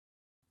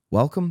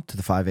Welcome to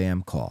the 5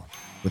 a.m. call,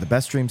 where the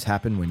best dreams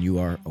happen when you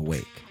are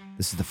awake.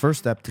 This is the first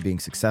step to being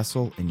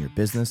successful in your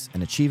business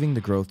and achieving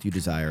the growth you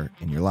desire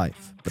in your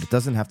life. But it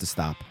doesn't have to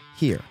stop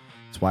here.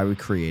 It's why we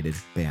created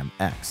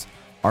BAMX,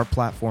 our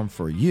platform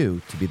for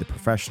you to be the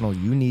professional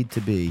you need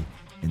to be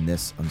in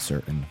this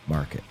uncertain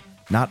market.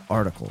 Not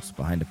articles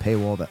behind a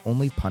paywall that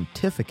only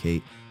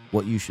pontificate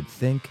what you should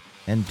think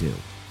and do,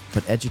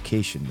 but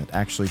education that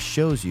actually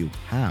shows you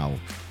how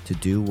to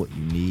do what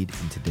you need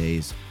in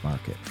today's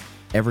market.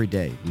 Every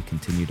day, we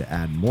continue to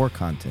add more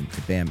content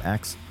to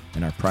BAMX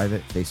and our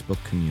private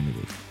Facebook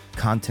community.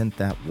 Content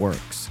that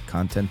works,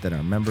 content that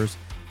our members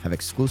have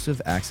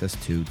exclusive access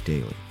to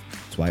daily.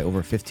 That's why over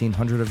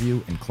 1,500 of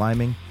you in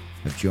climbing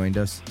have joined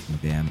us in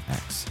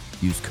BAMX.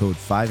 Use code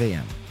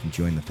 5am and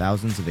join the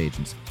thousands of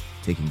agents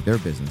taking their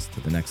business to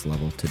the next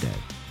level today.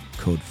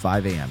 Code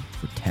 5am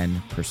for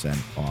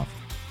 10% off.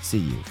 See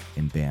you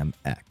in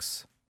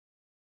BAMX.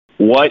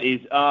 What is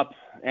up,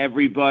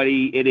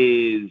 everybody? It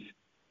is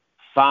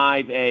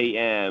 5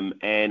 a.m.,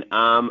 and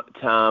I'm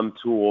Tom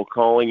Toole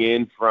calling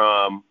in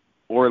from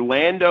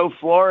Orlando,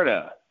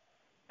 Florida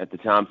at the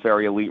Tom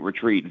Ferry Elite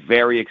Retreat.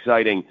 Very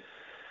exciting.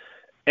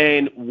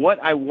 And what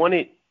I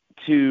wanted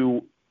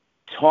to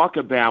talk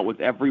about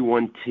with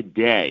everyone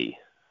today,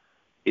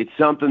 it's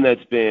something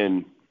that's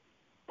been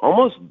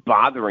almost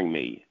bothering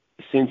me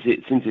since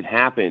it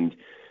happened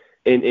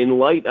in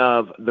light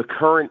of the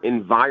current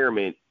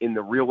environment in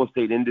the real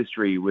estate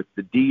industry with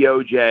the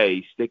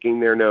DOJ sticking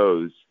their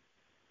nose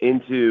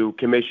into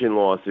commission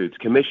lawsuits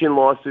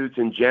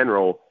in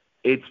general.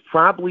 It's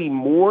probably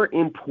more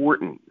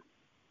important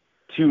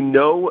to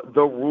know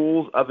the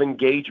rules of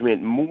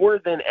engagement more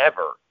than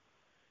ever,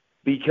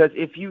 because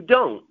if you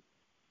don't,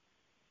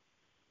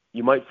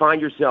 you might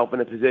find yourself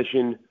in a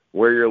position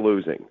where you're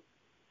losing.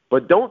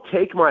 But don't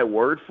take my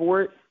word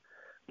for it.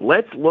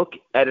 Let's look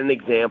at an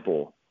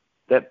example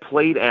that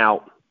played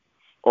out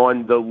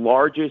on the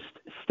largest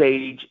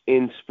stage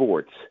in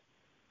sports,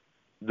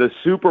 the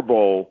Super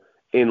Bowl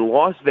in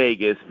Las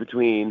Vegas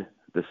between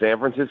the San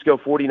Francisco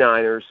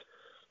 49ers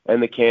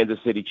and the Kansas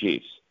City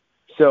Chiefs.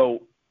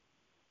 So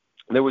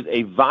there was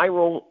a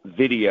viral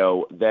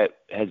video that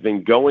has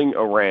been going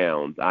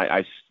around.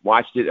 I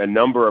watched it a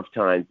number of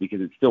times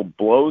because it still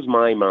blows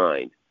my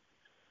mind.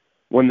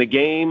 When the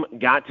game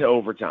got to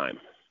overtime,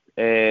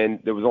 and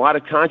there was a lot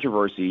of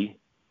controversy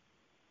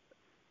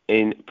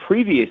in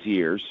previous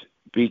years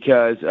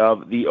because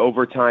of the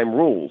overtime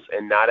rules,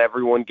 and not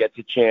everyone gets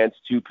a chance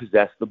to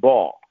possess the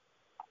ball.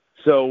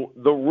 So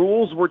the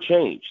rules were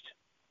changed,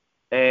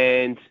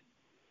 and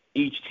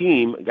each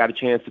team got a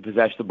chance to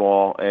possess the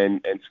ball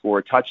and score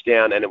a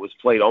touchdown, and it was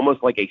played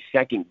almost like a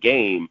second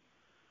game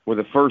where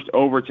the first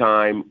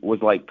overtime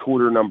was like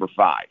quarter number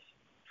 5.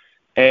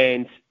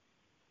 And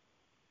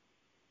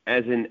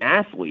as an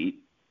athlete,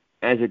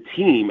 as a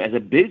team, as a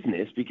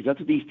business, because that's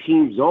what these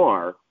teams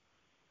are,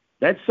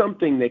 that's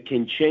something that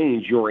can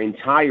change your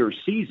entire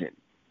season.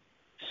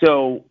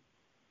 So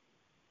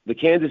the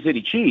Kansas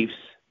City Chiefs,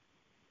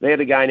 they had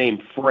a guy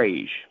named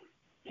Frage.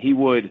 He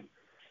would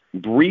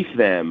brief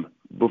them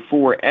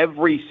before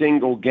every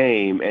single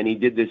game, and he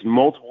did this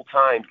multiple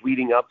times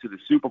leading up to the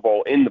Super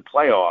Bowl in the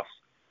playoffs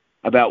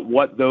about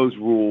what those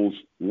rules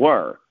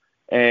were.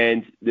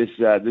 And this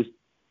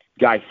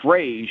guy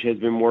Frage has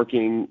been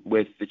working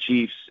with the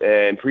Chiefs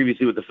and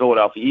previously with the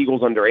Philadelphia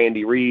Eagles under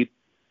Andy Reid.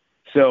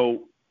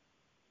 So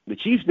the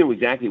Chiefs knew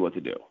exactly what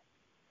to do.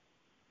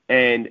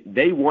 And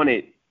they won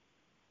it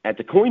at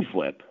the coin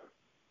flip.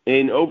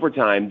 In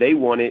overtime, they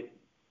wanted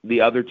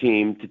the other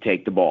team to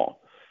take the ball.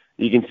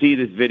 You can see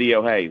this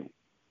video, hey,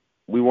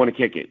 we want to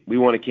kick it. We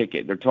want to kick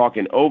it. They're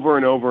talking over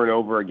and over and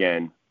over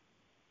again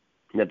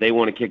that they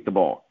want to kick the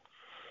ball.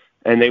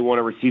 And they want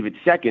to receive it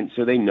second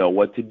so they know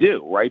what to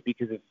do, right?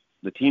 Because if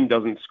the team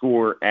doesn't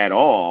score at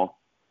all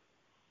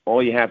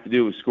you have to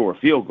do is score a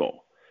field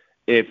goal.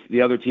 If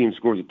the other team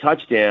scores a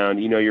touchdown,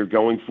 you're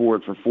going for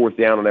it for fourth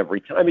down on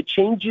every time. It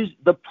changes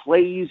the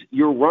plays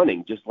you're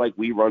running, just like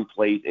we run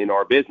plays in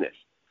our business.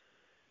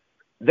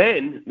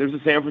 Then there's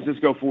the San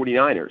Francisco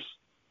 49ers,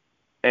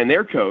 and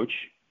their coach,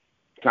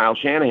 Kyle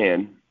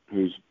Shanahan,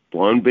 who's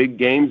blown big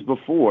games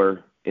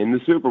before in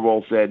the Super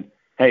Bowl, said,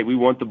 hey, we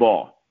want the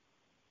ball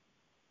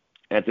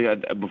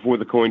before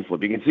the coin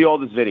flip. You can see all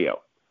this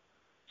video.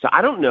 So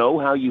I don't know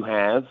how you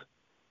have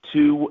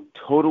two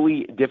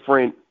totally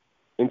different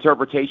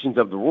interpretations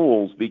of the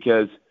rules,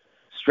 because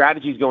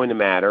strategy is going to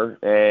matter,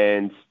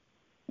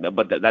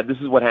 but this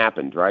is what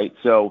happened, right?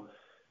 So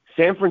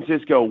San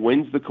Francisco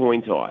wins the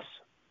coin toss.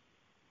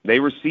 They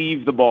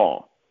receive the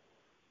ball.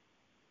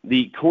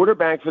 The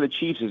quarterback for the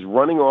Chiefs is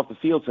running off the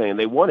field saying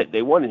they won it.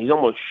 They won it. He's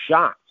almost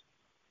shocked.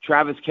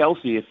 Travis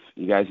Kelce, if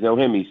you guys know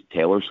him, he's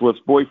Taylor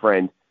Swift's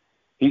boyfriend.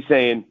 He's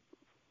saying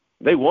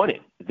they won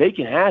it. They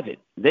can have it.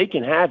 They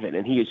can have it.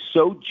 And he is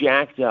so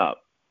jacked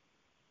up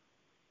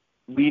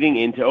leading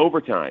into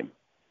overtime.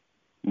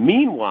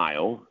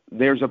 Meanwhile,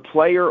 there's a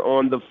player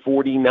on the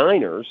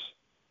 49ers.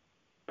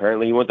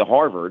 Apparently he went to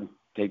Harvard.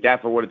 Take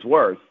that for what it's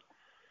worth.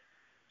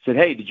 Said,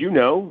 hey, did you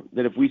know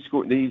that if we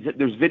score,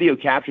 there's video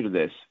captured of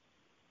this.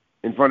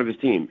 in front of his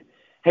team,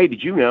 hey,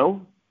 did you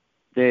know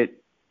that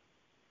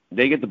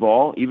they get the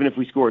ball even if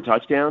we score a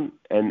touchdown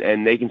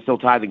and they can still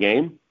tie the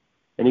game?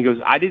 And he goes,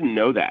 I didn't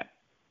know that.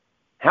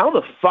 How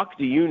the fuck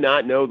do you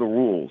not know the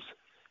rules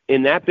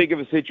in that big of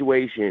a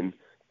situation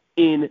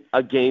in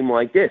a game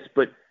like this?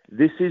 But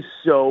this is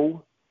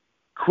so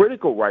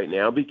critical right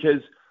now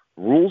because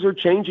rules are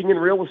changing in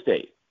real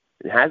estate.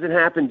 It hasn't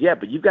happened yet,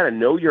 but you've got to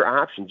know your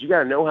options. You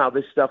got to know how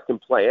this stuff can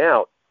play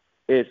out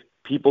if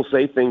people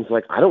say things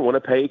like, I don't want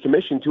to pay a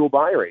commission to a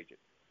buyer agent,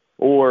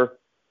 or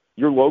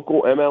your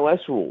local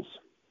MLS rules,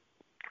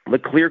 the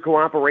clear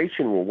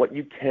cooperation rule, what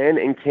you can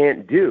and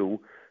can't do,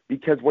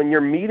 because when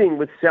you're meeting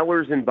with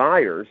sellers and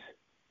buyers,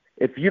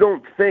 if you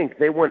don't think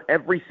they want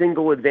every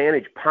single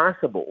advantage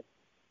possible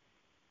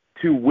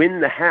to win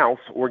the house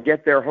or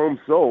get their home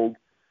sold,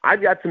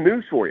 I've got some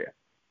news for you.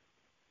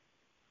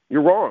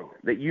 You're wrong,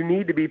 that you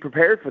need to be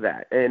prepared for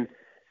that. And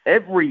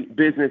every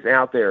business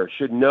out there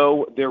should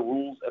know their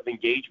rules of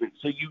engagement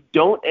so you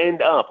don't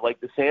end up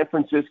like the San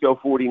Francisco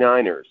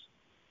 49ers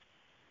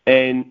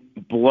and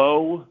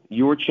blow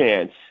your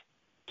chance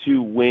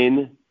to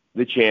win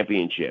the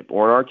championship,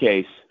 or in our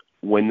case,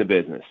 win the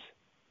business.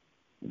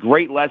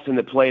 Great lesson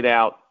that played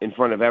out in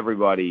front of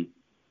everybody.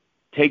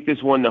 Take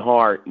this one to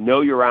heart.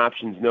 Know your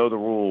options, know the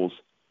rules,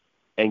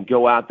 and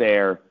go out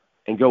there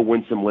and go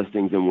win some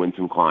listings and win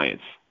some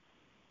clients.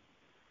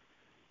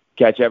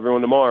 Catch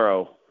everyone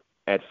tomorrow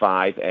at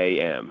 5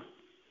 a.m.